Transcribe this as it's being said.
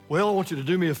Well, I want you to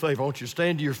do me a favor. I want you to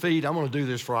stand to your feet. I'm going to do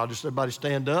this for you. Just everybody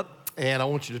stand up, and I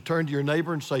want you to turn to your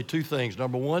neighbor and say two things.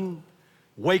 Number one,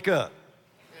 wake up.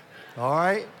 All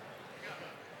right?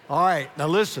 All right. Now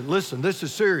listen. This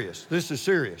is serious.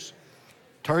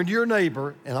 Turn to your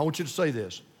neighbor, and I want you to say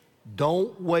this.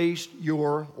 Don't waste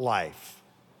your life.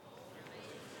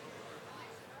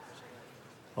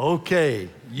 Okay,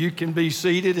 you can be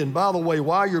seated. And by the way,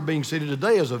 while you're being seated,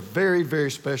 today is a very,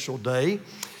 very special day.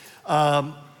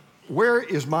 Where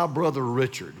is my brother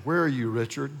Richard? Where are you,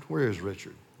 Richard? Where is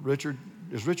Richard? Richard,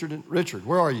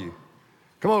 where are you?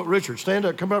 Come on, Richard, stand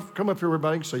up. Come up here,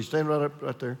 everybody. So you stand right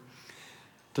there.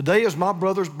 Today is my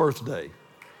brother's birthday,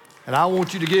 and I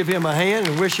want you to give him a hand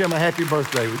and wish him a happy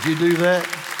birthday. Would you do that?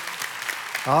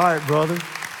 All right, brother.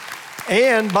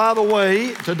 And by the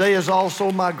way, today is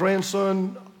also my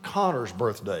grandson Connor's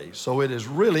birthday. So it is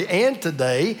really, and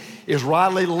today is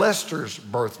Riley Lester's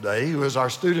birthday, who is our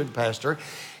student pastor.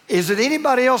 Is it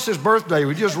anybody else's birthday?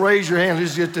 Would you just raise your hand?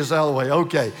 Let's get this out of the way.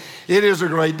 Okay. It is a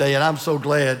great day, and I'm so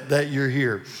glad that you're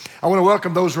here. I want to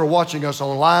welcome those who are watching us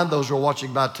online, those who are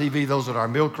watching by TV, those at our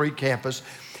Mill Creek campus.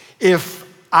 If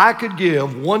I could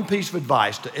give one piece of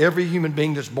advice to every human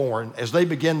being that's born as they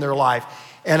begin their life,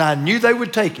 and I knew they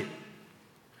would take it,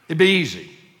 it'd be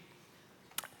easy.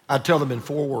 I'd tell them in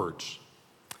 4 words.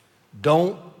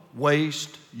 Don't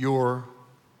waste your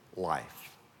life.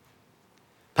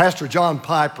 Pastor John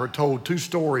Piper told 2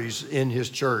 stories in his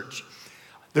church.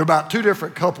 They're about 2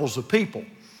 different couples of people.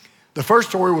 The first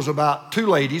story was about 2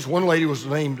 ladies. One lady was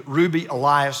named Ruby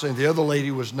Elias, and the other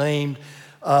lady was named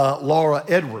Laura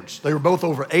Edwards. They were both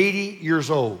over 80 years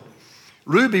old.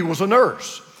 Ruby was a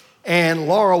nurse, and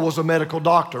Laura was a medical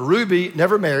doctor. Ruby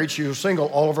never married. She was single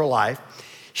all of her life.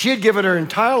 She had given her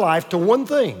entire life to one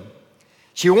thing.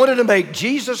 She wanted to make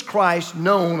Jesus Christ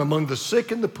known among the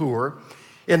sick and the poor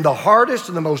in the hardest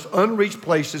and the most unreached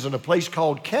places in a place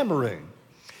called Cameroon.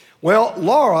 Well,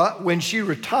 Laura, when she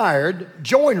retired,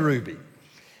 joined Ruby.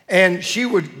 And she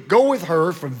would go with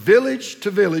her from village to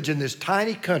village in this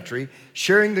tiny country,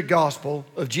 sharing the gospel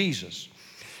of Jesus.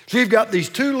 So you've got these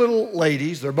 2 little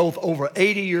ladies. They're both over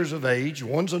 80 years of age.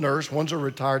 One's a nurse, one's a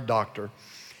retired doctor.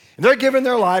 And they're giving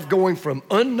their life going from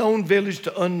unknown village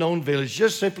to unknown village,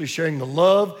 just simply sharing the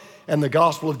love and the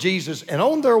gospel of Jesus. And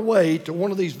on their way to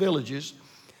one of these villages,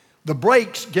 the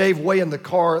brakes gave way in the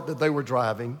car that they were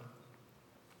driving.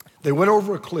 They went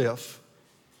over a cliff,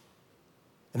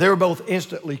 and they were both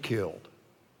instantly killed.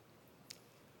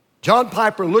 John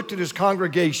Piper looked at his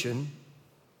congregation,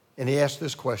 and he asked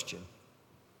this question.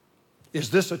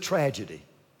 Is this a tragedy?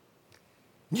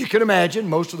 You can imagine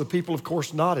most of the people, of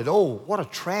course, nodded. Oh, what a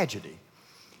tragedy.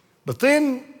 But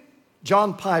then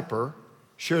John Piper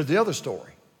shared the other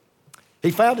story. He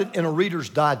found it in a Reader's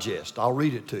Digest. I'll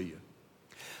read it to you.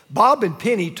 Bob and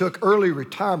Penny took early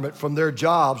retirement from their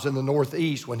jobs in the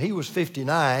Northeast when he was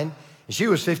 59 and she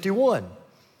was 51.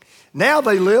 Now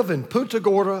they live in Punta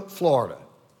Gorda, Florida,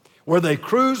 where they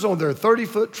cruise on their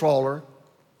 30-foot trawler,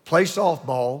 play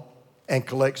softball, and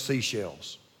collect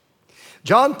seashells.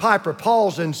 John Piper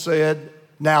paused and said,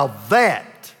 now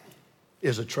that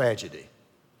is a tragedy.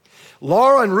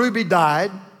 Laura and Ruby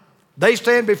died. They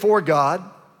stand before God.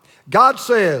 God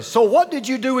says, so what did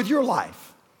you do with your life?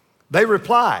 They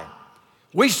reply,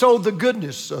 we sowed the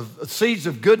goodness of seeds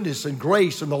of goodness and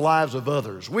grace in the lives of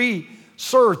others. We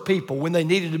served people when they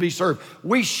needed to be served.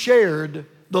 We shared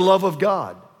the love of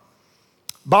God.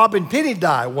 Bob and Penny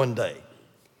die one day.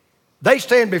 They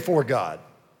stand before God.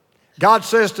 God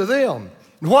says to them,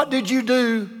 what did you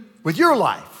do with your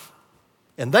life?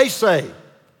 And they say,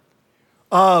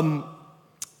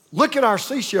 look at our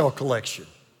seashell collection.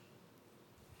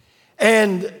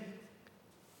 And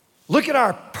look at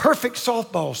our perfect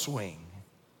softball swing.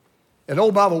 And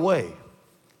oh, by the way,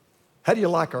 how do you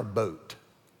like our boat?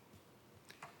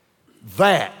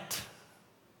 That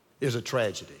is a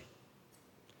tragedy.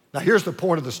 Now, here's the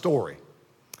point of the story.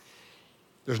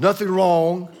 There's nothing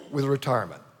wrong with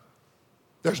retirement.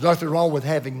 There's nothing wrong with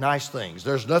having nice things.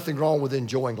 There's nothing wrong with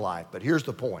enjoying life. But here's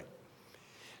the point.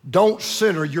 Don't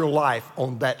center your life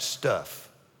on that stuff.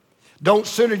 Don't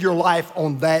center your life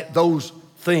on those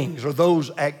things or those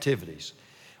activities.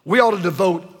 We ought to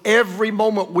devote every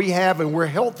moment we have, and we're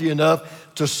healthy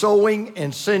enough, to sowing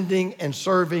and sending and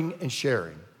serving and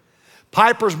sharing.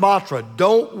 Piper's mantra,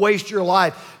 don't waste your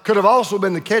life, could have also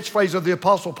been the catchphrase of the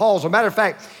Apostle Paul. As a matter of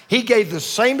fact, he gave the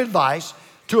same advice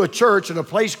to a church in a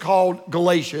place called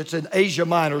Galatia. It's in Asia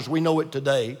Minor as we know it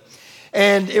today.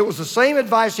 And it was the same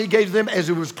advice he gave them as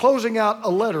he was closing out a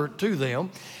letter to them.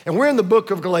 And we're in the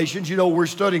book of Galatians. You know, we're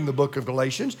studying the book of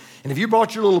Galatians. And if you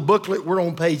brought your little booklet, we're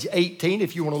on page 18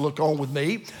 if you want to look on with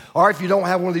me. Or if you don't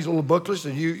have one of these little booklets,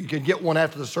 and you can get one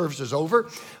after the service is over,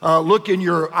 look in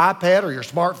your iPad or your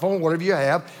smartphone, whatever you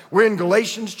have. We're in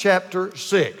Galatians chapter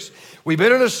 6. We've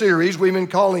been in a series we've been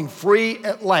calling Free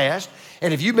at Last.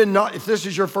 And if this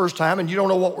is your first time and you don't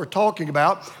know what we're talking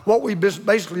about, what we've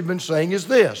basically been saying is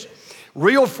this.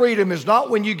 Real freedom is not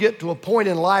when you get to a point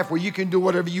in life where you can do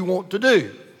whatever you want to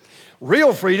do.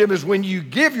 Real freedom is when you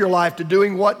give your life to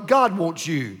doing what God wants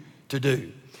you to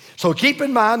do. So keep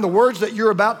in mind the words that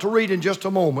you're about to read in just a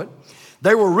moment.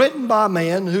 They were written by a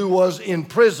man who was in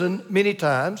prison many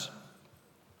times.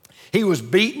 He was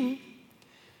beaten.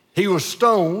 He was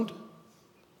stoned.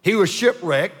 He was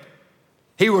shipwrecked.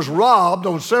 He was robbed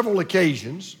on several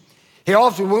occasions. He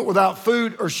often went without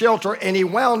food or shelter, and he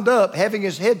wound up having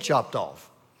his head chopped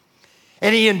off.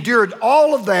 And he endured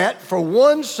all of that for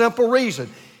one simple reason.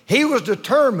 He was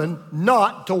determined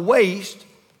not to waste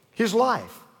his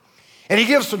life. And he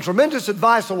gives some tremendous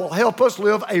advice that will help us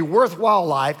live a worthwhile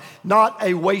life, not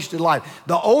a wasted life.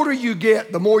 The older you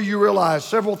get, the more you realize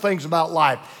several things about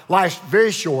life. Life's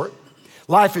very short.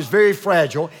 Life is very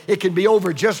fragile. It can be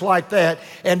over just like that.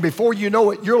 And before you know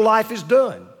it, your life is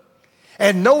done.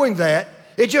 And knowing that,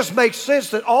 it just makes sense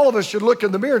that all of us should look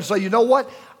in the mirror and say, you know what?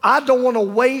 I don't want to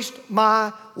waste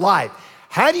my life.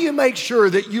 How do you make sure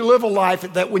that you live a life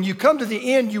that when you come to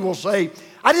the end, you will say,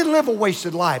 I didn't live a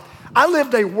wasted life. I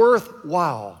lived a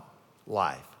worthwhile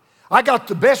life. I got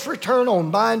the best return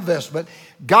on my investment.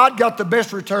 God got the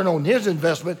best return on his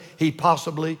investment he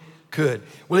possibly could.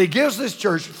 Well, he gives this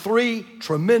church 3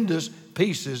 tremendous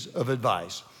pieces of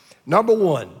advice. Number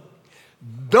 1,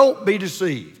 don't be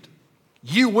deceived.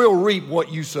 You will reap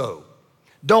what you sow.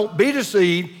 Don't be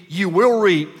deceived. You will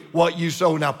reap what you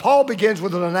sow. Now, Paul begins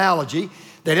with an analogy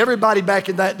that everybody back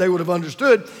in that day would have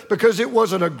understood because it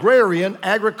was an agrarian,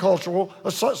 agricultural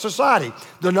society.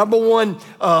 The number one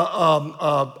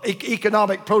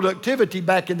economic productivity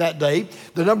back in that day,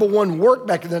 the number one work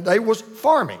back in that day was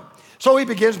farming. So he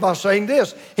begins by saying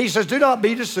this. He says, do not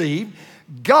be deceived.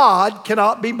 God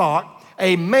cannot be mocked.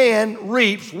 A man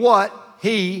reaps what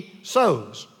he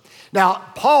sows. Now,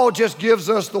 Paul just gives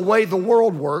us the way the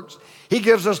world works. He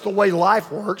gives us the way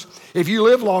life works. If you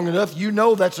live long enough, you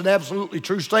know that's an absolutely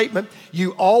true statement.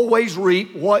 You always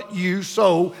reap what you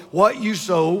sow. What you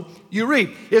sow, you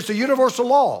reap. It's a universal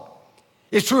law.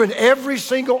 It's true in every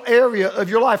single area of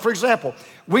your life. For example,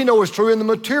 we know it's true in the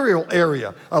material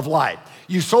area of life.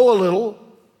 You sow a little,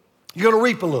 you're going to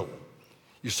reap a little.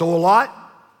 You sow a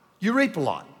lot, you reap a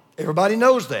lot. Everybody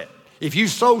knows that. If you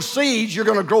sow seeds, you're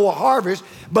going to grow a harvest,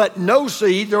 but no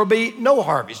seed, there will be no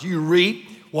harvest. You reap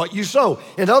what you sow.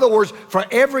 In other words, for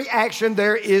every action,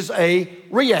 there is a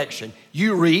reaction.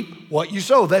 You reap what you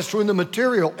sow. That's true in the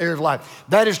material area of life.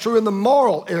 That is true in the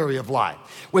moral area of life.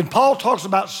 When Paul talks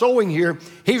about sowing here,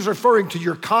 he's referring to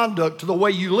your conduct, to the way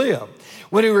you live.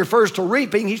 When he refers to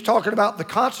reaping, he's talking about the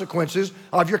consequences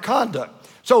of your conduct.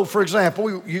 So, for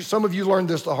example, some of you learned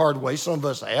this the hard way, some of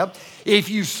us have. If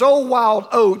you sow wild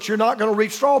oats, you're not going to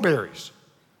reap strawberries.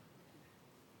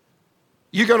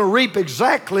 You're going to reap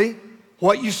exactly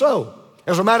what you sow.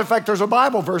 As a matter of fact, there's a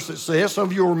Bible verse that says, some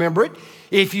of you will remember it,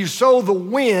 if you sow the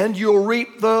wind, you'll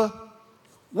reap the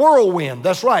whirlwind.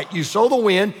 That's right. You sow the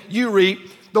wind, you reap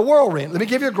the whirlwind. Let me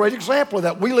give you a great example of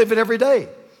that. We live it every day.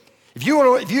 If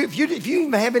you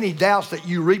even have any doubts that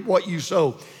you reap what you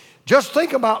sow, just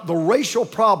think about the racial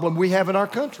problem we have in our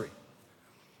country.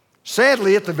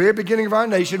 Sadly, at the very beginning of our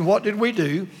nation, what did we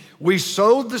do? We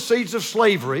sowed the seeds of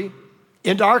slavery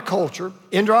into our culture,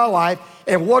 into our life,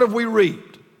 and what have we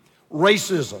reaped?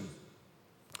 Racism,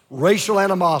 racial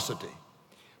animosity,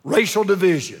 racial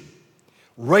division,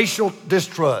 racial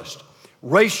distrust,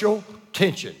 racial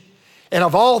tension. And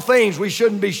of all things, we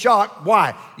shouldn't be shocked.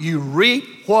 Why? You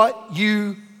reap what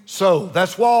you sow.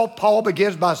 That's why Paul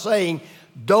begins by saying,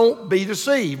 don't be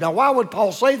deceived. Now, why would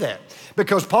Paul say that?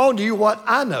 Because Paul knew what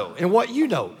I know and what you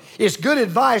know. It's good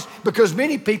advice because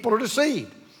many people are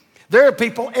deceived. There are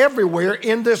people everywhere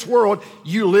in this world.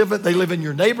 They live in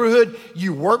your neighborhood.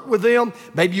 You work with them.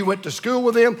 Maybe you went to school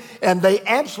with them. And they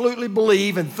absolutely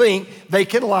believe and think they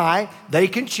can lie, they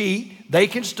can cheat, they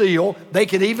can steal, they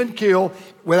can even kill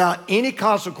without any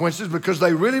consequences because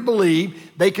they really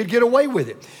believe they could get away with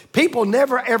it. People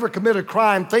never ever commit a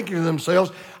crime thinking to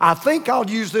themselves, I think I'll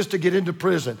use this to get into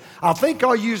prison. I think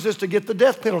I'll use this to get the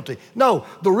death penalty. No,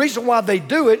 the reason why they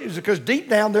do it is because deep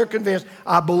down they're convinced,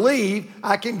 I believe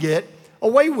I can get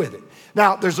away with it.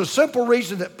 Now, there's a simple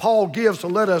reason that Paul gives to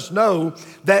let us know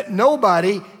that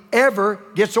nobody ever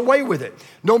gets away with it.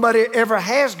 Nobody ever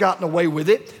has gotten away with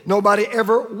it. Nobody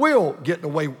ever will get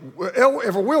away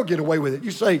with it.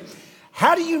 You say,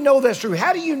 how do you know that's true?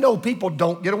 How do you know people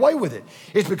don't get away with it?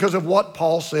 It's because of what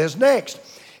Paul says next.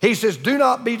 He says, do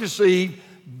not be deceived.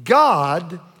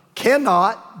 God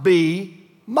cannot be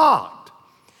mocked.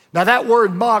 Now that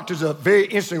word mocked is a very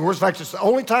interesting word. In fact, it's the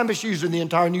only time it's used in the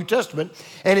entire New Testament.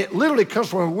 And it literally comes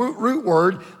from a root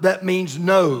word that means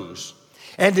nose.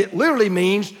 And it literally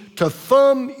means to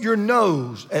thumb your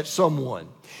nose at someone.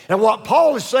 And what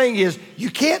Paul is saying is, you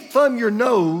can't thumb your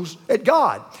nose at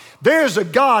God. There's a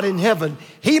God in heaven.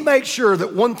 He makes sure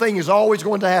that one thing is always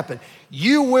going to happen.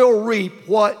 You will reap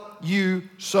what you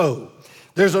sow.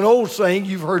 There's an old saying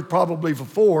you've heard probably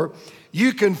before.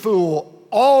 You can fool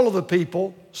all of the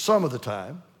people some of the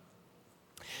time.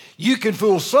 You can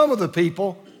fool some of the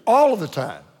people all of the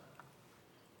time.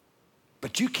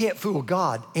 But you can't fool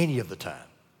God any of the time.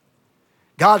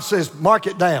 God says, mark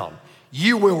it down.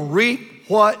 You will reap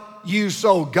what you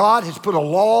sow. God has put a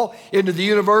law into the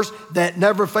universe that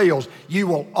never fails. You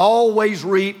will always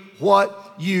reap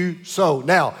what you sow.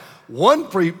 Now, one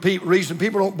reason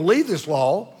people don't believe this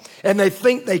law and they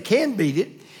think they can beat it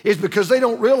is because they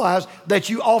don't realize that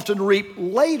you often reap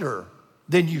later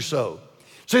than you sow.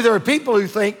 See, there are people who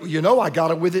think, well, you know, I got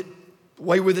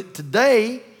away with it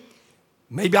today.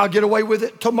 Maybe I'll get away with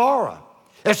it tomorrow.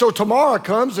 And so tomorrow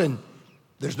comes and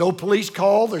there's no police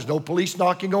call. There's no police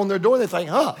knocking on their door. They think,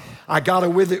 I got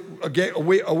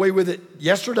away with it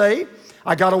yesterday.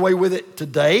 I got away with it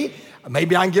today.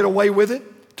 Maybe I can get away with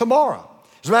it tomorrow.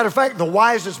 As a matter of fact, the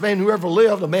wisest man who ever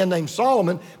lived, a man named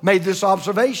Solomon, made this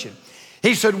observation.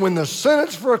 He said, when the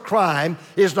sentence for a crime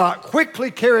is not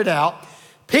quickly carried out,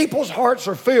 people's hearts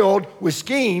are filled with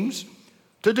schemes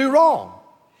to do wrong.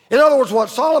 In other words, what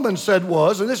Solomon said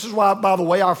was, and this is why, by the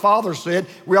way, our father said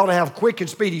we ought to have quick and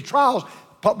speedy trials.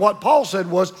 But what Paul said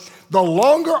was, the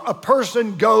longer a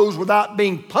person goes without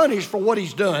being punished for what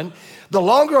he's done, the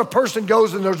longer a person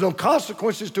goes and there's no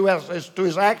consequences to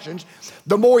his actions,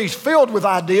 the more he's filled with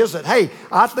ideas that, hey,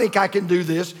 I think I can do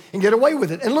this and get away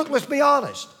with it. And look, let's be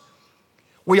honest.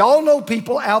 We all know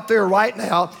people out there right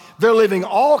now, they're living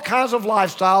all kinds of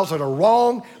lifestyles that are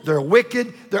wrong, they're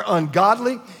wicked, they're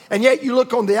ungodly, and yet you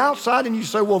look on the outside and you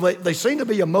say, well, they seem to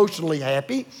be emotionally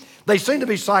happy, they seem to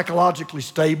be psychologically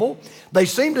stable, they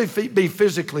seem to be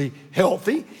physically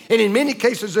healthy, and in many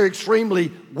cases they're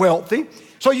extremely wealthy.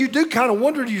 So you do kind of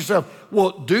wonder to yourself,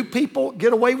 well, do people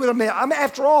get away with it? I mean,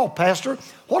 after all, Pastor,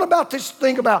 what about this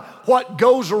thing about what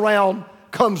goes around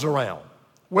comes around?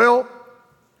 Well,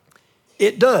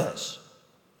 it does.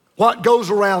 What goes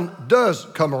around does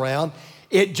come around.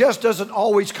 It just doesn't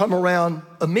always come around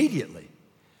immediately.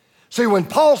 See, when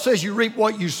Paul says you reap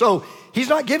what you sow, he's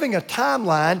not giving a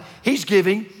timeline, he's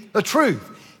giving a truth.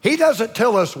 He doesn't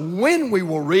tell us when we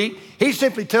will reap, he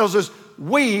simply tells us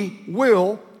we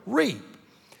will reap.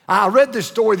 I read this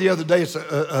story the other day.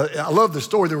 I love this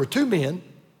story. There were two men,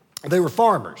 they were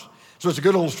farmers. So it's a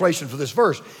good illustration for this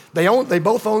verse. They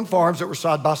both owned farms that were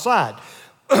side by side.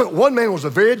 One man was a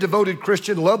very devoted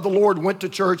Christian, loved the Lord, went to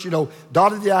church,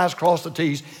 dotted the I's, crossed the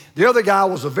T's. The other guy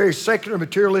was a very secular,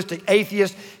 materialistic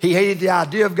atheist. He hated the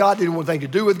idea of God, didn't want anything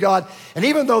to do with God. And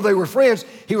even though they were friends,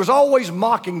 he was always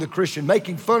mocking the Christian,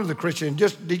 making fun of the Christian.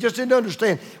 He just didn't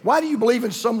understand. Why do you believe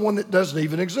in someone that doesn't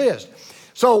even exist?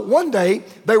 So one day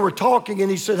they were talking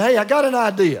and he said, hey, I got an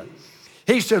idea.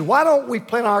 He said, why don't we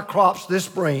plant our crops this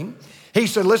spring? He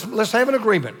said, let's have an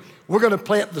agreement. We're going to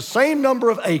plant the same number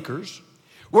of acres.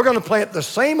 We're going to plant the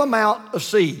same amount of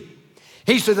seed.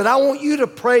 He said that I want you to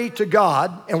pray to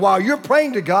God, and while you're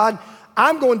praying to God,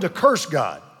 I'm going to curse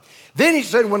God. Then he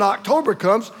said, when October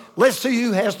comes, let's see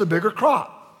who has the bigger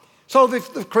crop. So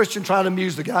the Christian trying to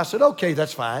amuse the guy said, okay,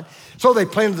 that's fine. So they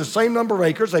planted the same number of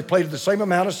acres. They planted the same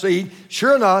amount of seed.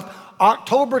 Sure enough,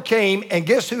 October came, and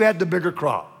guess who had the bigger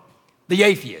crop? The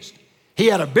atheist. He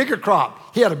had a bigger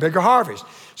crop. He had a bigger harvest.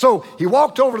 So he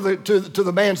walked over to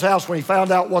the man's house when he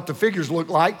found out what the figures looked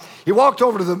like. He walked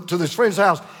over to this friend's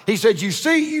house. He said, you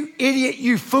see, you idiot,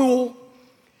 you fool.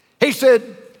 He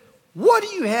said, what do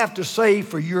you have to say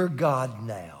for your God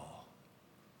now?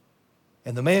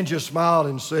 And the man just smiled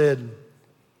and said,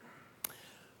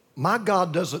 my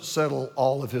God doesn't settle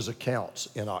all of his accounts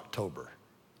in October.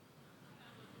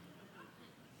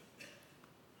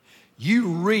 You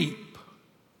reap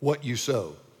what you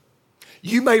sow.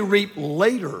 You may reap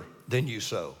later than you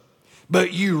sow,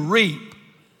 but you reap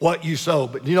what you sow.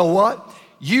 But you know what?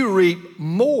 You reap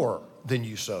more than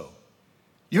you sow.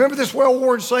 You remember this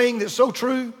well-worn saying that's so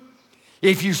true?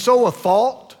 If you sow a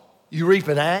thought, you reap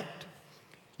an act.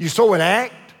 You sow an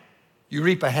act, you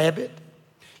reap a habit.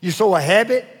 You sow a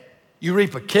habit, You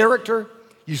reap a character,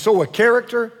 you sow a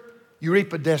character, you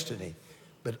reap a destiny.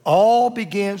 But all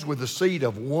begins with the seed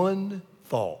of one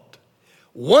thought.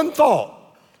 One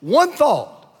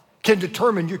thought can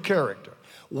determine your character.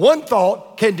 One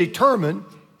thought can determine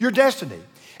your destiny.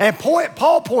 And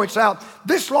Paul points out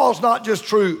this law is not just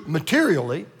true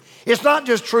materially, it's not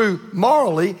just true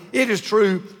morally, it is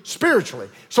true spiritually.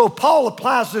 So Paul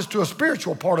applies this to a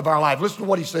spiritual part of our life. Listen to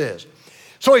what he says.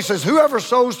 So he says, whoever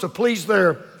sows to please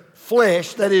their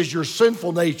flesh, that is your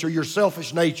sinful nature, your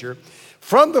selfish nature,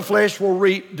 from the flesh will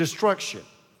reap destruction.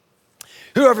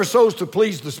 Whoever sows to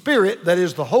please the Spirit, that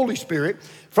is the Holy Spirit,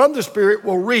 from the Spirit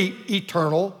will reap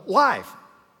eternal life.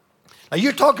 Now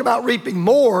you talk about reaping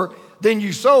more than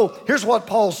you sow. Here's what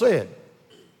Paul said.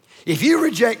 If you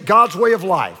reject God's way of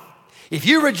life, if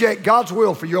you reject God's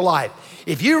will for your life,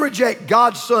 if you reject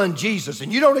God's Son, Jesus,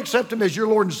 and you don't accept Him as your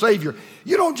Lord and Savior,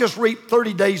 you don't just reap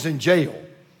 30 days in jail.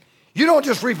 You don't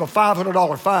just reap a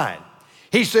 $500 fine.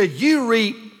 He said you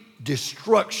reap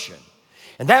destruction.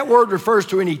 And that word refers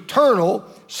to an eternal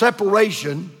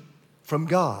separation from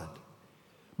God.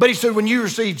 But he said when you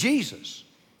receive Jesus,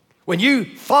 when you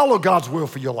follow God's will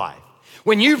for your life,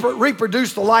 when you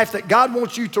reproduce the life that God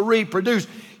wants you to reproduce,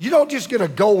 you don't just get a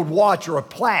gold watch or a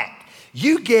plaque.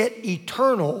 You get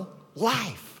eternal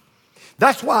life.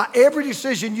 That's why every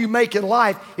decision you make in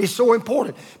life is so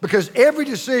important, because every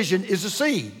decision is a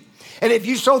seed. And if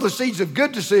you sow the seeds of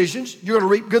good decisions, you're going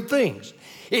to reap good things.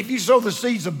 If you sow the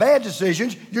seeds of bad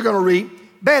decisions, you're going to reap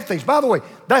bad things. By the way,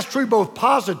 that's true both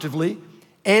positively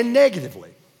and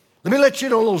negatively. Let me let you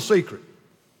know a little secret.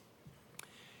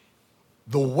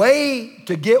 The way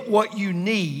to get what you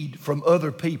need from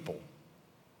other people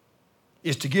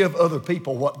is to give other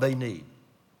people what they need.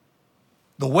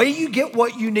 The way you get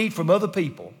what you need from other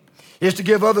people is to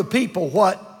give other people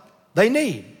what they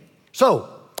need. So,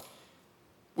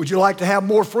 would you like to have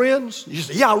more friends? You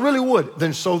say, yeah, I really would.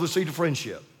 Then sow the seed of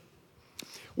friendship.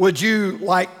 Would you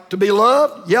like to be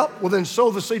loved? Yep. Well, then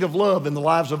sow the seed of love in the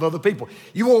lives of other people.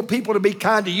 You want people to be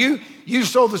kind to you? You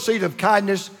sow the seed of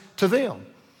kindness to them.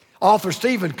 Author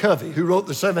Stephen Covey, who wrote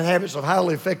The 7 Habits of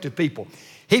Highly Effective People,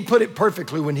 he put it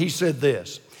perfectly when he said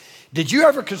this. Did you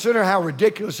ever consider how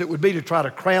ridiculous it would be to try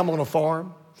to cram on a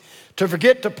farm? To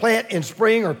forget to plant in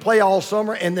spring or play all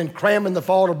summer and then cram in the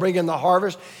fall to bring in the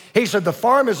harvest? He said the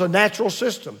farm is a natural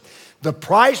system. The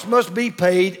price must be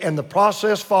paid and the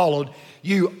process followed.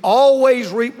 You always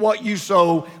reap what you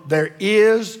sow. There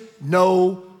is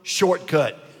no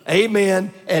shortcut.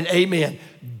 Amen and amen.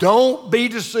 Don't be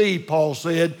deceived, Paul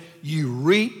said. You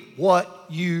reap what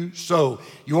you sow.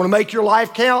 You want to make your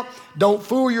life count? Don't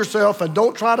fool yourself and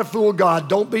don't try to fool God.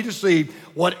 Don't be deceived.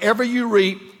 Whatever you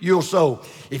reap, you'll sow.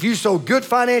 If you sow good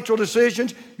financial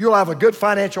decisions, you'll have a good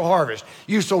financial harvest.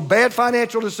 You sow bad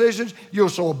financial decisions, you'll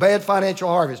sow a bad financial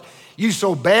harvest. You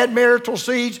sow bad marital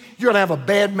seeds, you're going to have a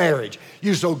bad marriage.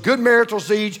 You sow good marital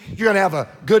seeds, you're going to have a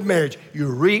good marriage. You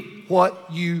reap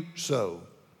what you sow.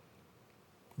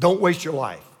 Don't waste your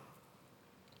life.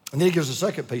 And then he gives a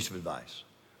second piece of advice.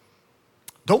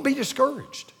 Don't be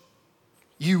discouraged.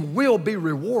 You will be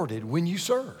rewarded when you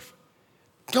serve.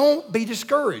 Don't be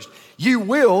discouraged. You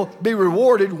will be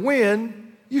rewarded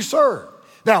when you serve.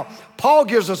 Now, Paul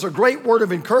gives us a great word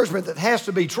of encouragement that has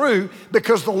to be true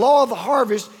because the law of the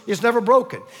harvest is never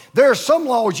broken. There are some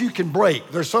laws you can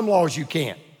break. There are some laws you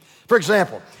can't. For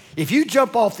example, if you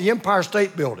jump off the Empire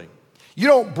State Building, you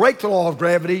don't break the law of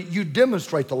gravity, you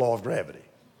demonstrate the law of gravity,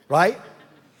 right?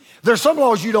 There's some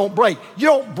laws you don't break. You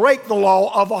don't break the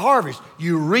law of the harvest.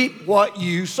 You reap what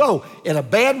you sow in a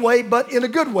bad way, but in a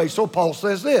good way. So Paul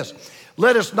says this,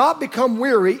 let us not become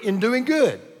weary in doing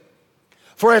good.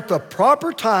 For at the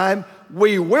proper time,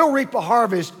 we will reap a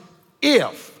harvest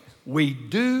if we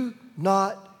do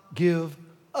not give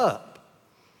up.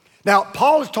 Now,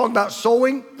 Paul is talking about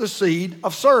sowing the seed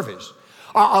of service,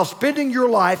 of spending your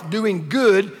life doing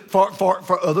good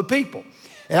for other people.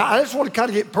 And I just want to kind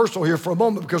of get personal here for a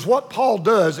moment because what Paul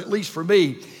does, at least for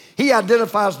me, he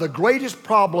identifies the greatest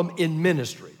problem in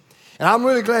ministry. And I'm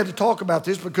really glad to talk about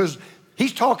this because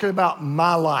he's talking about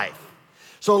my life.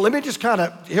 So let me just kind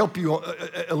of help you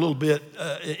a little bit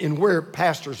in where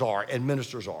pastors are and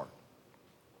ministers are.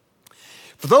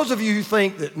 For those of you who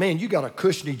think that, man, you got a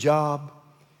cushy job,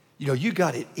 you know, you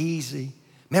got it easy.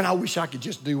 Man, I wish I could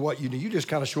just do what you do. You just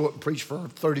kind of show up and preach for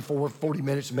 34, 40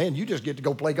 minutes. Man, you just get to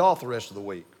go play golf the rest of the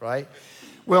week, right?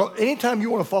 Well, anytime you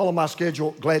want to follow my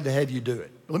schedule, glad to have you do it.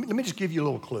 Let me just give you a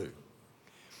little clue.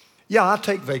 Yeah, I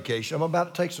take vacation. I'm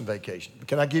about to take some vacation.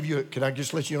 Can I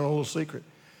just let you know a little secret?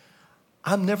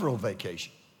 I'm never on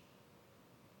vacation.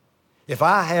 If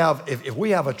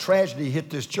we have a tragedy hit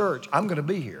this church, I'm going to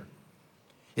be here.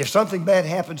 If something bad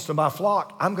happens to my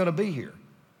flock, I'm going to be here.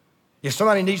 If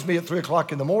somebody needs me at 3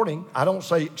 o'clock in the morning, I don't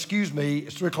say, excuse me,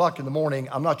 it's 3 o'clock in the morning,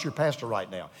 I'm not your pastor right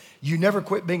now. You never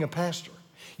quit being a pastor.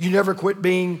 You never quit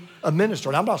being a minister.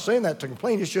 And I'm not saying that to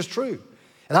complain, it's just true.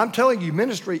 And I'm telling you,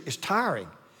 ministry is tiring.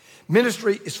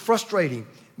 Ministry is frustrating.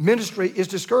 Ministry is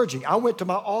discouraging. I went to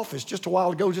my office just a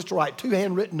while ago just to write 2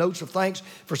 handwritten notes of thanks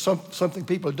for something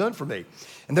people had done for me.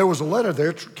 And there was a letter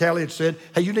there. Callie had said,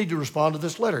 hey, you need to respond to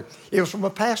this letter. It was from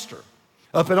a pastor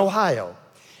up in Ohio.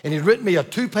 And he'd written me a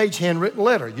 2-page handwritten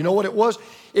letter. You know what it was?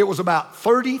 It was about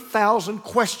 30,000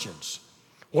 questions.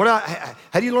 How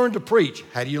do you learn to preach?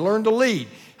 How do you learn to lead?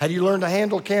 How do you learn to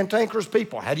handle cantankerous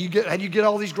people? How do you get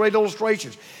all these great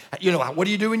illustrations? You know, what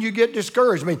do you do when you get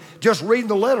discouraged? I mean, just reading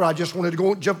the letter, I just wanted to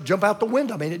go and jump out the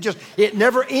window. I mean, it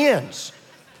never ends.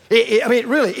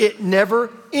 It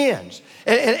never ends.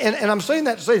 And I'm saying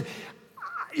that to say,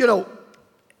 you know,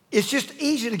 it's just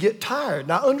easy to get tired.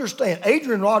 Now, understand,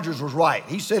 Adrian Rogers was right.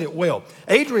 He said it well.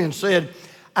 Adrian said,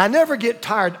 I never get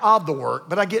tired of the work,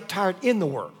 but I get tired in the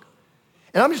work.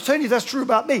 And I'm just telling you that's true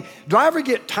about me. Do I ever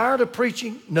get tired of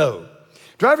preaching? No.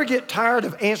 Do I ever get tired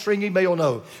of answering email?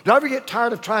 No. Do I ever get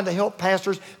tired of trying to help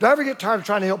pastors? Do I ever get tired of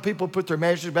trying to help people put their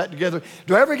marriages back together?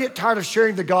 Do I ever get tired of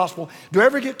sharing the gospel? Do I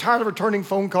ever get tired of returning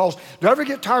phone calls? Do I ever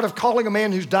get tired of calling a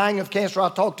man who's dying of cancer I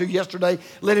talked to yesterday,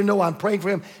 let him know I'm praying for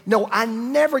him? No, I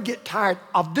never get tired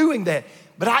of doing that,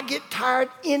 but I get tired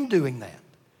in doing that.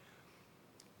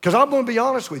 Because I'm going to be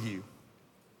honest with you.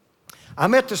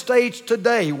 I'm at the stage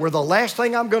today where the last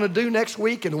thing I'm going to do next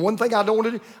week, and the one thing I don't want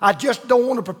to do, I just don't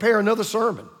want to prepare another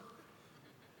sermon.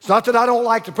 It's not that I don't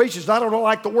like to preach. It's not that I don't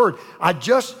like the word. I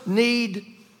just need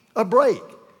a break.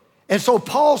 And so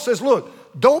Paul says, look,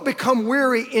 don't become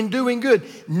weary in doing good.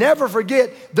 Never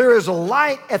forget there is a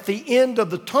light at the end of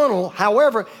the tunnel.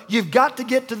 However, you've got to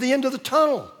get to the end of the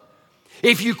tunnel.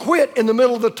 If you quit in the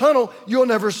middle of the tunnel, you'll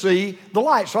never see the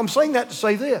light. So I'm saying that to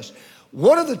say this.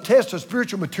 One of the tests of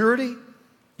spiritual maturity,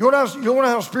 you want to know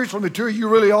how spiritually mature you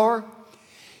really are?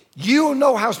 You'll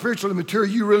know how spiritually mature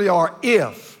you really are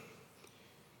if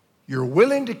you're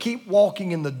willing to keep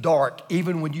walking in the dark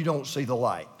even when you don't see the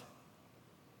light.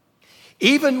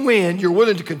 Even when you're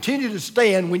willing to continue to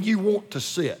stand when you want to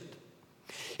sit.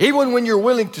 Even when you're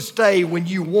willing to stay when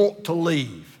you want to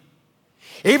leave.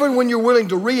 Even when you're willing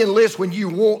to re-enlist when you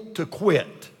want to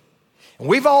quit. And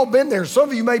we've all been there. Some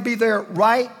of you may be there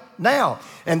right now.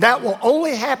 And that will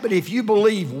only happen if you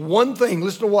believe one thing.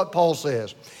 Listen to what Paul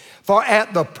says. For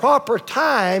at the proper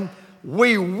time,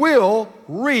 we will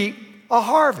reap a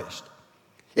harvest.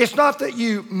 It's not that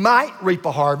you might reap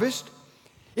a harvest.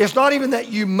 It's not even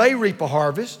that you may reap a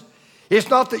harvest. It's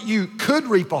not that you could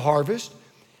reap a harvest.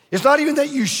 It's not even that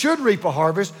you should reap a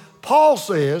harvest. Paul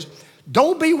says,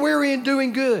 don't be weary in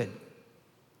doing good.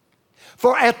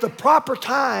 For at the proper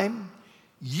time,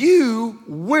 you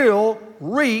will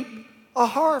reap a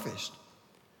harvest.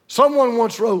 Someone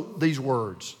once wrote these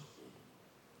words.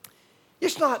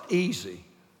 It's not easy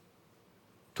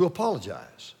to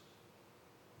apologize,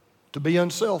 to be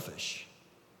unselfish,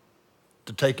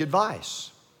 to take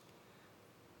advice,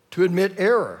 to admit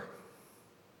error,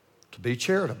 to be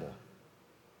charitable,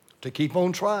 to keep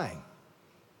on trying,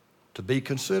 to be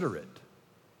considerate,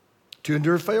 to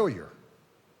endure failure,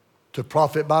 to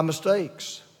profit by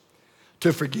mistakes,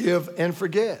 to forgive and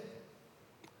forget,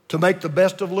 to make the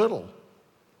best of little,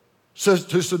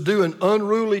 to subdue an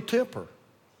unruly temper,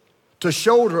 to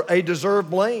shoulder a deserved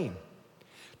blame,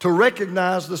 to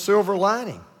recognize the silver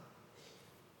lining,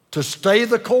 to stay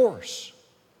the course.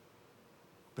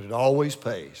 But it always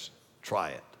pays.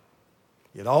 Try it.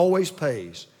 It always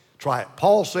pays. Try it.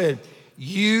 Paul said,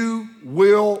 you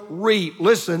will reap,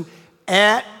 listen,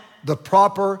 at the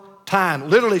proper time.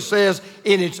 Literally says,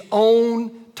 in its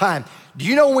own time. Do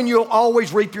you know when you'll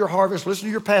always reap your harvest? Listen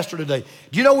to your pastor today.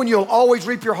 Do you know when you'll always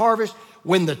reap your harvest?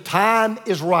 When the time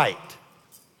is right,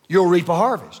 you'll reap a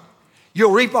harvest.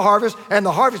 You'll reap a harvest, and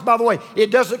the harvest, by the way,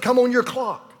 it doesn't come on your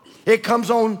clock. It comes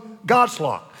on God's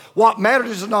clock. What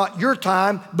matters is not your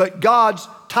time, but God's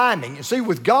timing. You see,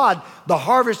 with God, the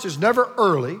harvest is never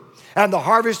early, and the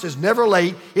harvest is never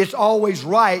late. It's always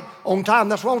right on time.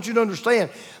 That's what I want you to understand.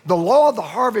 The law of the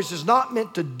harvest is not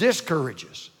meant to discourage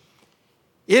us.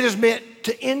 It is meant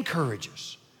to encourage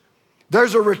us.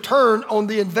 There's a return on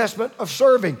the investment of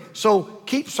serving. So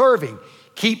keep serving.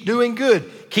 Keep doing good.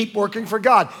 Keep working for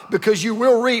God because you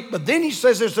will reap. But then he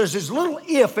says there's this little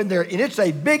if in there, and it's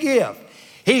a big if.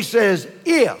 He says,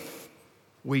 if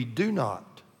we do not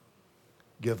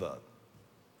give up.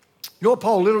 You know what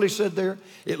Paul literally said there?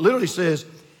 It literally says,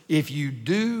 if you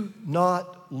do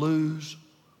not lose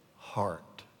heart.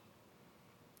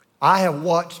 I have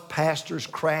watched pastors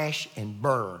crash and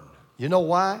burn. You know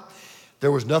why?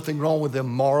 There was nothing wrong with them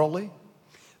morally.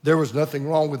 There was nothing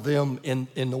wrong with them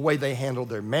in the way they handled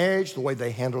their marriage, the way they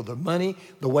handled their money,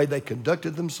 the way they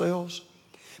conducted themselves.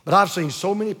 But I've seen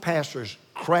so many pastors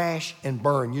crash and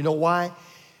burn. You know why?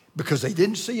 Because they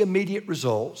didn't see immediate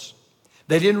results.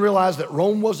 They didn't realize that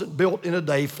Rome wasn't built in a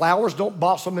day. Flowers don't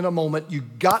blossom in a moment.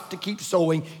 You've got to keep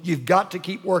sowing. You've got to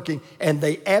keep working. And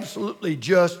they absolutely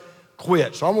just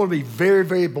quit. So I'm going to be very,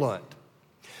 very blunt.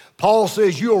 Paul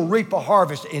says you'll reap a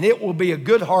harvest, and it will be a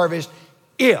good harvest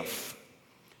if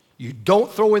you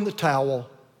don't throw in the towel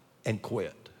and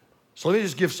quit. So let me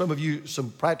just give some of you some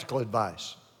practical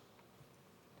advice.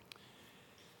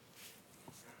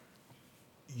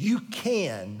 You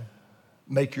can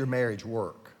make your marriage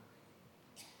work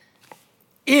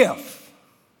if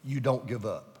you don't give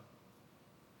up.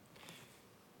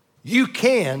 You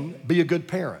can be a good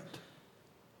parent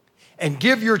and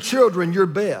give your children your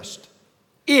best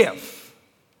if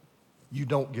you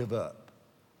don't give up.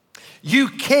 You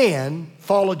can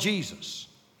follow Jesus,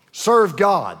 serve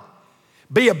God,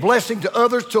 be a blessing to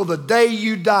others till the day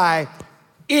you die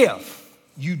if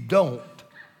you don't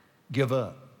give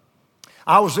up.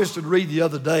 I was listening to read the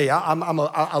other day.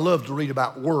 I love to read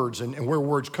about words and where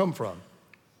words come from.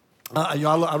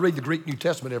 I read the Greek New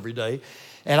Testament every day,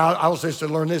 and I was listening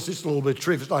to learn this. It's a little bit of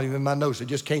trivia. It's not even in my notes. It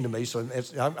just came to me, so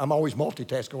I'm always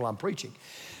multitasking while I'm preaching.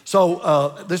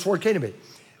 So this word came to me.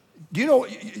 Do you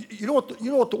know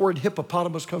what the word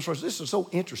hippopotamus comes from? This is so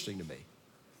interesting to me.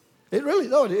 It really,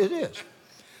 no, it is.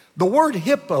 The word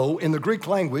hippo in the Greek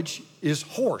language is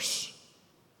horse.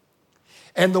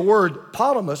 And the word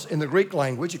potamus in the Greek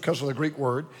language, it comes from the Greek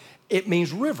word, it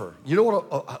means river. You know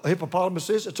what a hippopotamus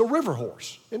is? It's a river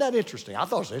horse. Isn't that interesting? I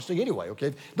thought it was interesting anyway,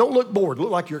 okay? Don't look bored.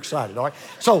 Look like you're excited, all right?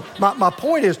 So my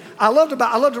point is, I love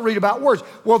to read about words.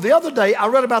 Well, the other day, I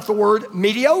read about the word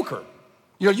mediocre.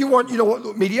 You know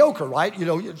what mediocre, right? You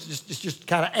know, it's just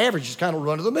kind of average. It's kind of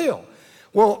run of the mill.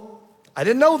 Well, I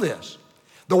didn't know this.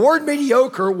 The word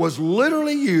mediocre was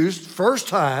literally used first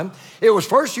time. It was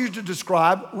first used to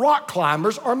describe rock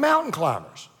climbers or mountain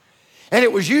climbers. And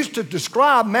it was used to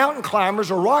describe mountain climbers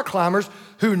or rock climbers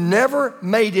who never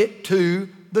made it to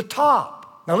the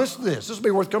top. Now listen to this. This will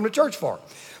be worth coming to church for.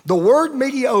 The word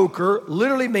mediocre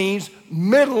literally means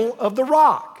middle of the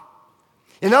rock.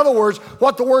 In other words,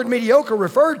 what the word mediocre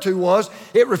referred to was,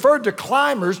 it referred to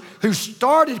climbers who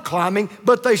started climbing,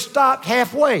 but they stopped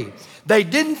halfway. They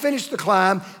didn't finish the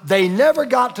climb, they never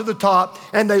got to the top,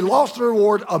 and they lost the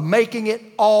reward of making it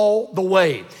all the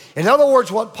way. In other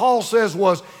words, what Paul says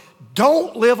was,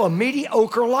 don't live a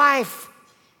mediocre life.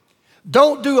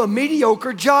 Don't do a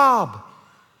mediocre job.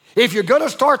 If you're gonna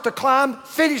start the climb,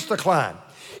 finish the climb.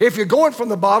 If you're going from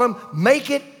the bottom, make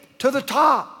it to the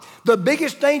top. The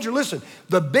biggest danger, listen,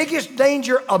 the biggest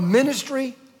danger of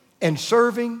ministry and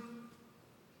serving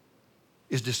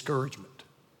is discouragement.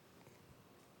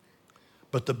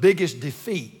 But the biggest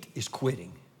defeat is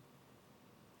quitting.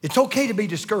 It's okay to be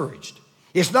discouraged.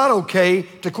 It's not okay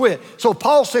to quit. So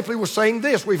Paul simply was saying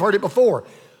this. We've heard it before.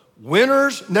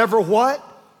 Winners never what?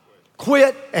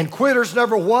 Quit, and quitters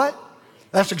never what?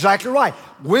 That's exactly right.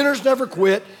 Winners never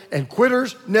quit, and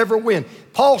quitters never win.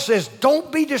 Paul says,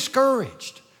 don't be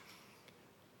discouraged.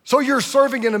 So you're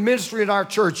serving in a ministry in our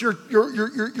church. You're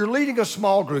leading a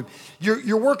small group.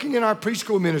 You're working in our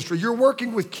preschool ministry. You're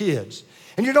working with kids.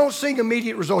 And you don't see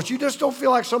immediate results. You just don't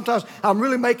feel like sometimes I'm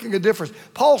really making a difference.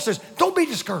 Paul says, don't be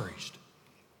discouraged.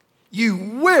 You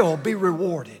will be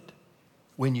rewarded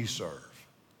when you serve.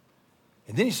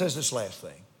 And then he says this last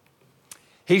thing.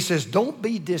 He says, don't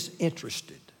be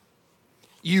disinterested.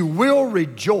 You will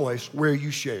rejoice where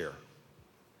you share.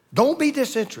 Don't be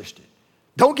disinterested.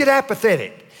 Don't get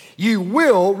apathetic. You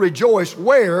will rejoice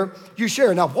where you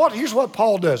share. Now, here's what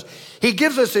Paul does. He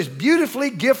gives us this beautifully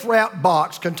gift-wrapped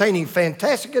box containing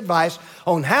fantastic advice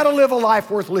on how to live a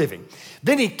life worth living.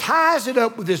 Then he ties it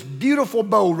up with this beautiful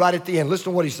bow right at the end. Listen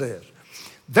to what he says.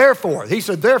 Therefore, he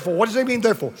said, therefore, what does he mean,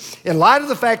 therefore? In light of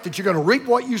the fact that you're going to reap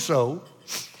what you sow,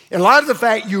 in light of the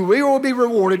fact you will be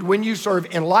rewarded when you serve,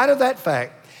 in light of that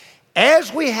fact,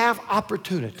 as we have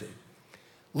opportunity,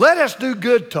 let us do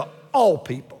good to all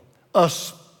people,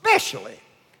 especially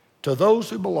to those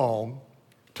who belong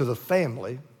to the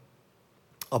family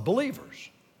of believers.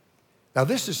 Now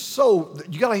this is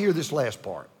you got to hear this last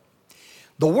part.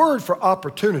 The word for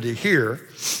opportunity here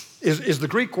is the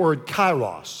Greek word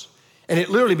kairos, and it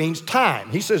literally means time.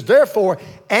 He says, therefore,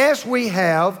 as we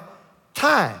have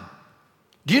time.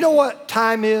 Do you know what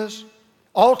time is?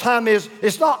 All time is,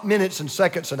 it's not minutes and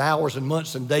seconds and hours and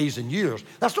months and days and years.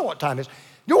 That's not what time is.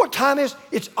 You know what time is?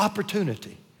 It's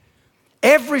opportunity.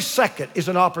 Every second is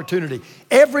an opportunity.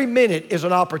 Every minute is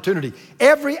an opportunity.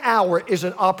 Every hour is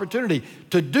an opportunity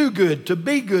to do good, to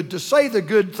be good, to say the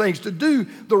good things, to do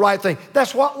the right thing.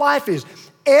 That's what life is.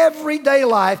 Everyday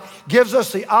life gives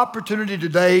us the opportunity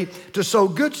today to sow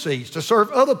good seeds, to serve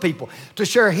other people, to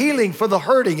share healing for the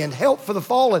hurting and help for the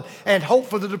fallen and hope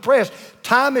for the depressed.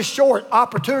 Time is short,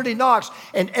 opportunity knocks,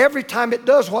 and every time it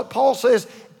does what Paul says,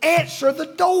 answer the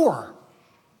door.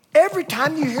 Every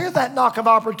time you hear that knock of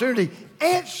opportunity,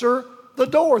 answer the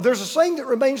door. There's a saying that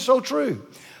remains so true.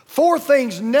 4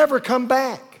 things never come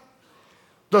back: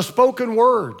 the spoken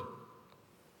word,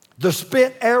 the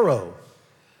spent arrow,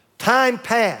 time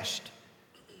past,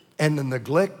 and the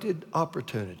neglected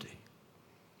opportunity.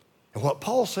 And what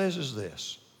Paul says is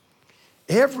this: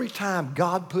 every time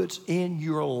God puts in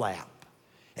your lap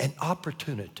an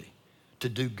opportunity to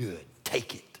do good,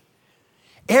 take it.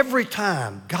 Every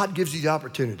time God gives you the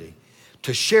opportunity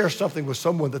to share something with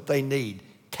someone that they need,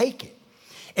 take it.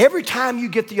 Every time you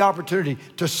get the opportunity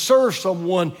to serve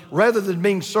someone rather than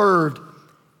being served,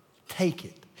 take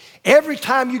it. Every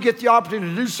time you get the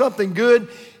opportunity to do something good,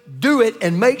 do it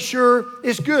and make sure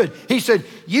it's good. He said,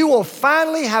 you will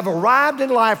finally have arrived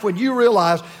in life when you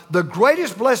realize the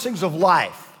greatest blessings of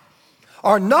life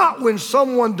are not when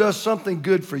someone does something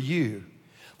good for you.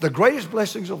 The greatest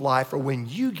blessings of life are when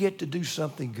you get to do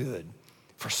something good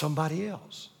for somebody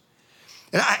else.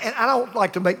 And I don't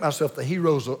like to make myself the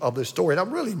heroes of this story, and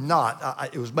I'm really not.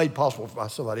 It was made possible by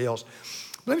somebody else.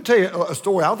 Let me tell you a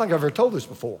story. I don't think I've ever told this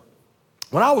before.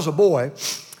 When I was a boy,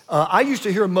 I used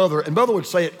to hear Mother, and Mother would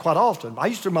say it quite often. I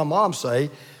used to hear my mom say,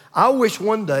 I wish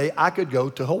one day I could go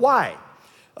to Hawaii.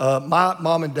 My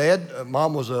mom and dad,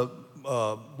 Mom was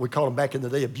we called him back in the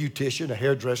day a beautician, a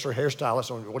hairdresser,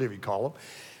 hairstylist, or whatever you call them.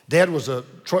 Dad was a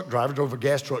truck driver, drove a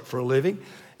gas truck for a living.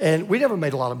 And we never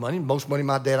made a lot of money. Most money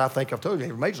my dad, I think I've told you,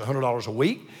 ever made was $100 a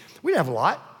week. We didn't have a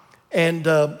lot. And,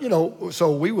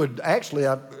 so we would actually,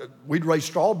 we'd raise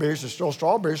strawberries and sell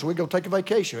strawberries, so we'd go take a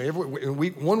vacation.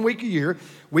 One week a year,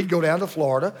 we'd go down to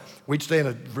Florida. We'd stay in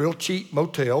a real cheap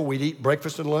motel. We'd eat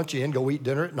breakfast and lunch in, go eat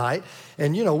dinner at night.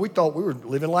 And, we thought we were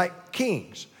living like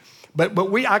kings. But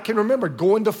I can remember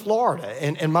going to Florida,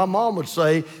 and my mom would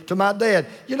say to my dad,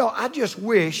 I just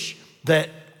wish that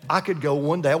I could go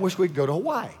one day. I wish we could go to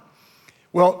Hawaii.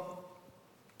 Well,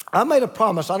 I made a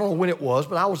promise. I don't know when it was,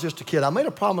 but I was just a kid. I made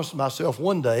a promise to myself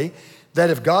one day that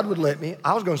if God would let me,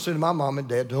 I was going to send my mom and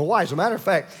dad to Hawaii. As a matter of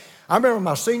fact, I remember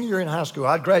my senior year in high school.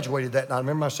 I graduated that night. I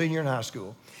remember my senior year in high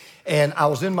school. And I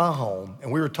was in my home,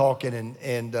 and we were talking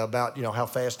and about, how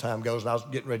fast time goes, and I was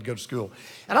getting ready to go to school.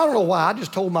 And I don't know why, I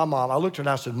just told my mom, I looked at her and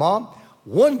I said, Mom,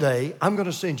 one day I'm going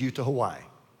to send you to Hawaii.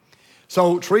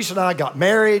 So Teresa and I got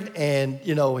married, and,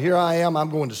 here I am. I'm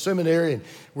going to seminary,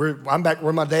 and I'm back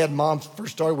where my dad and mom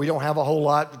first started. We don't have a whole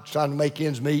lot. We're trying to make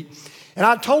ends meet. And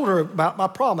I told her about my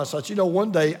promise. I said,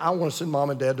 one day I want to send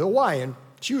Mom and Dad to Hawaii. And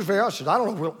she was very honest. She said, I don't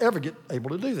know if we'll ever get able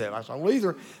to do that. I said, well,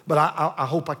 either, but I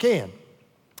hope I can.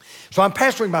 So I'm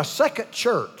pastoring my second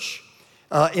church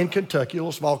in Kentucky, a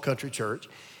little small country church.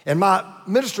 And my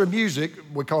minister of music,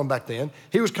 we call him back then,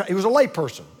 he was a lay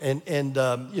person. And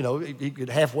he could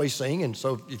halfway sing. And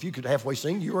so if you could halfway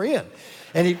sing, you were in.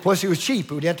 And plus he was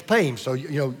cheap. We didn't have to pay him. So,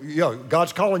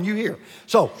 God's calling you here.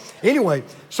 So anyway,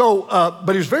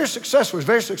 but he was very successful. He was a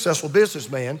very successful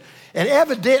businessman. And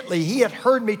evidently he had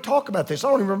heard me talk about this. I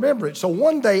don't even remember it. So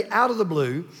one day out of the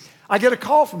blue, I get a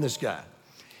call from this guy.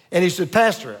 And he said,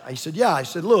 Pastor, I said, yeah. I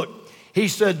said, look, he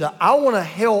said, I want to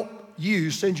help you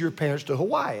send your parents to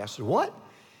Hawaii. I said, what?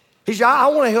 He said, I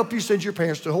want to help you send your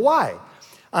parents to Hawaii.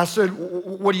 I said,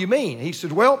 what do you mean? He said,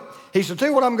 tell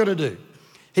you what I'm going to do.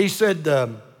 He said,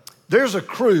 there's a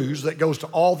cruise that goes to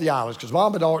all the islands, because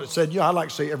Mom had already said, I'd like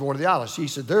to see every one of the islands. He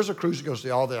said, there's a cruise that goes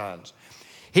to all the islands.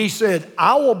 He said,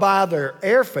 I will buy their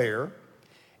airfare,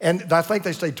 and I think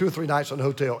they stayed 2 or 3 nights in the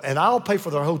hotel, and I'll pay for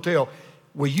their hotel.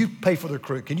 Will you pay for the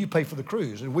cruise? Can you pay for the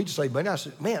cruise? And we'd say, money. I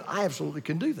said, man, I absolutely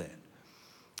can do that.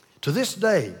 To this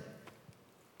day,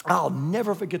 I'll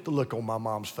never forget the look on my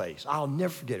mom's face. I'll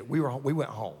never forget it. We went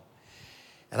home,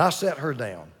 and I sat her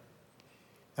down,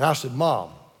 and I said,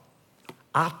 Mom,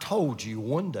 I told you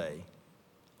one day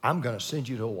I'm going to send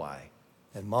you to Hawaii,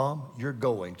 and Mom, you're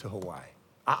going to Hawaii.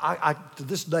 To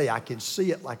this day, I can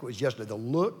see it like it was yesterday, the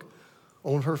look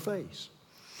on her face.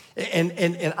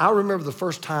 And I remember the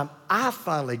first time I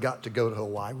finally got to go to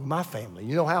Hawaii with my family.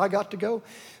 You know how I got to go?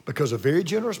 Because a very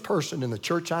generous person in the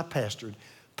church I pastored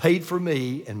paid for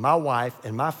me and my wife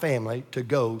and my family to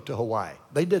go to Hawaii.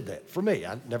 They did that for me.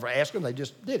 I never asked them. They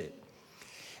just did it.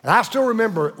 And I still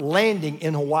remember landing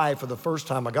in Hawaii for the first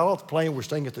time. I got off the plane. We're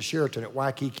staying at the Sheraton at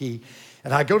Waikiki.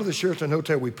 And I go to the Sheraton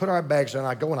Hotel. We put our bags down.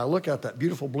 I go and I look out that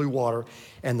beautiful blue water.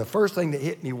 And the first thing that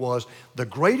hit me was the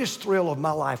greatest thrill of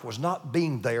my life was not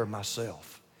being there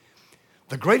myself.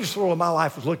 The greatest thrill of my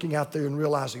life was looking out there and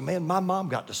realizing, man, my mom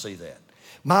got to see that.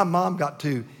 My mom got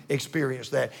to experience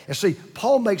that. And see,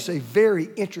 Paul makes a very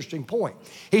interesting point.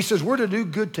 He says we're to do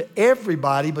good to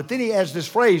everybody, but then he adds this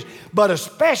phrase, but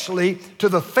especially to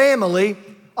the family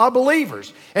of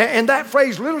believers. And that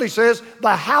phrase literally says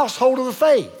the household of the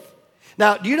faith.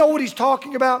 Now, do you know what he's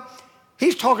talking about?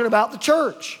 He's talking about the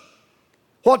church.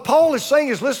 What Paul is saying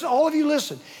is, listen, all of you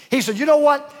listen. He said, you know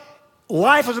what?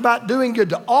 Life is about doing good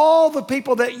to all the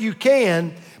people that you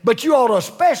can, but you ought to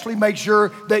especially make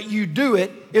sure that you do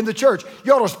it in the church.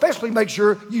 You ought to especially make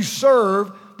sure you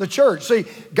serve the church. See,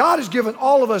 God has given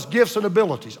all of us gifts and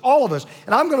abilities, all of us.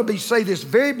 And I'm going to say this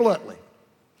very bluntly.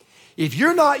 If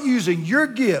you're not using your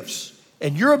gifts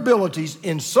and your abilities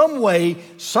in some way,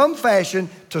 some fashion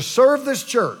to serve this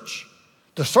church,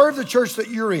 to serve the church that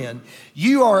you're in,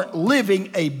 you are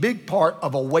living a big part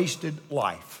of a wasted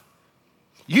life.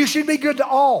 You should be good to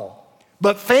all,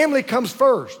 but family comes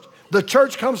first. The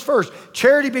church comes first.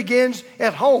 Charity begins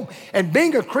at home. And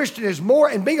being a Christian is more,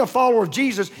 and being a follower of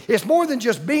Jesus, it's more than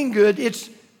just being good, it's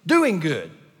doing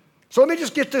good. So let me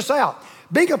just get this out.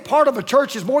 Being a part of a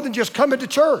church is more than just coming to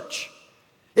church.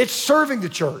 It's serving the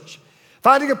church.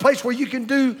 Finding a place where you can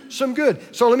do some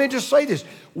good. So let me just say this.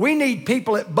 We need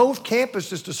people at both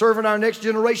campuses to serve in our next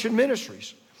generation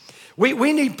ministries.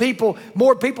 We need people,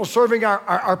 more people serving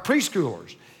our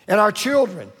preschoolers and our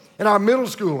children and our middle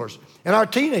schoolers and our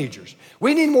teenagers.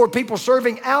 We need more people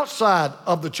serving outside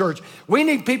of the church. We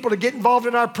need people to get involved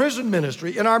in our prison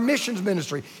ministry, in our missions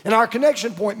ministry, in our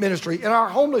Connection Point ministry, in our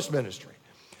homeless ministry.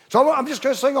 So I'm just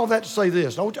going to say all that to say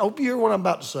this. I hope you hear what I'm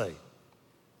about to say.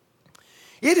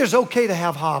 It is okay to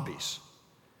have hobbies.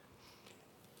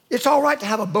 It's all right to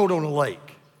have a boat on the lake.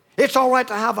 It's all right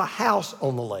to have a house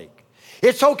on the lake.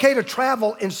 It's okay to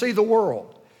travel and see the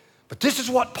world. But this is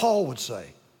what Paul would say.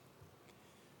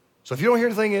 So if you don't hear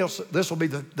anything else, this will be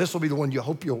the one you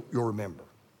hope you'll remember.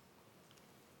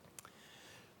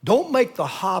 Don't make the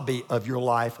hobby of your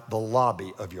life the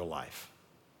lobby of your life.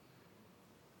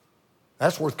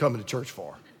 That's worth coming to church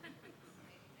for.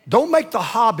 Don't make the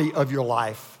hobby of your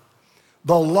life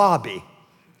the lobby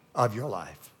of your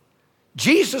life.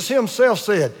 Jesus himself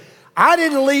said, I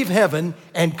didn't leave heaven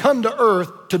and come to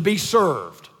earth to be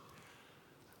served.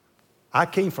 I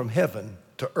came from heaven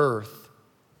to earth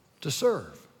to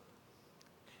serve.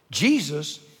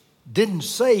 Jesus didn't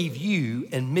save you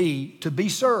and me to be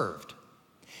served.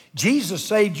 Jesus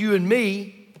saved you and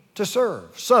me to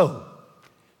serve. So,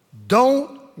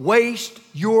 don't waste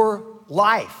your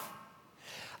life.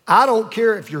 I don't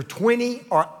care if you're 20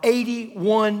 or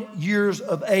 81 years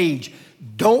of age.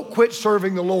 Don't quit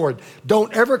serving the Lord.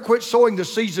 Don't ever quit sowing the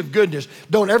seeds of goodness.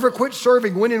 Don't ever quit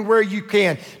serving when and where you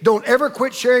can. Don't ever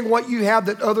quit sharing what you have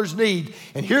that others need.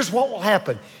 And here's what will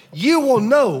happen. You will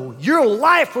know your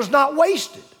life was not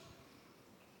wasted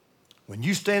when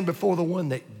you stand before the one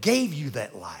that gave you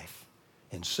that life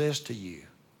and says to you,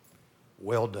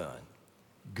 well done,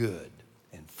 good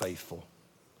and faithful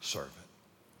servant.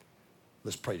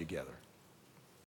 Let's pray together.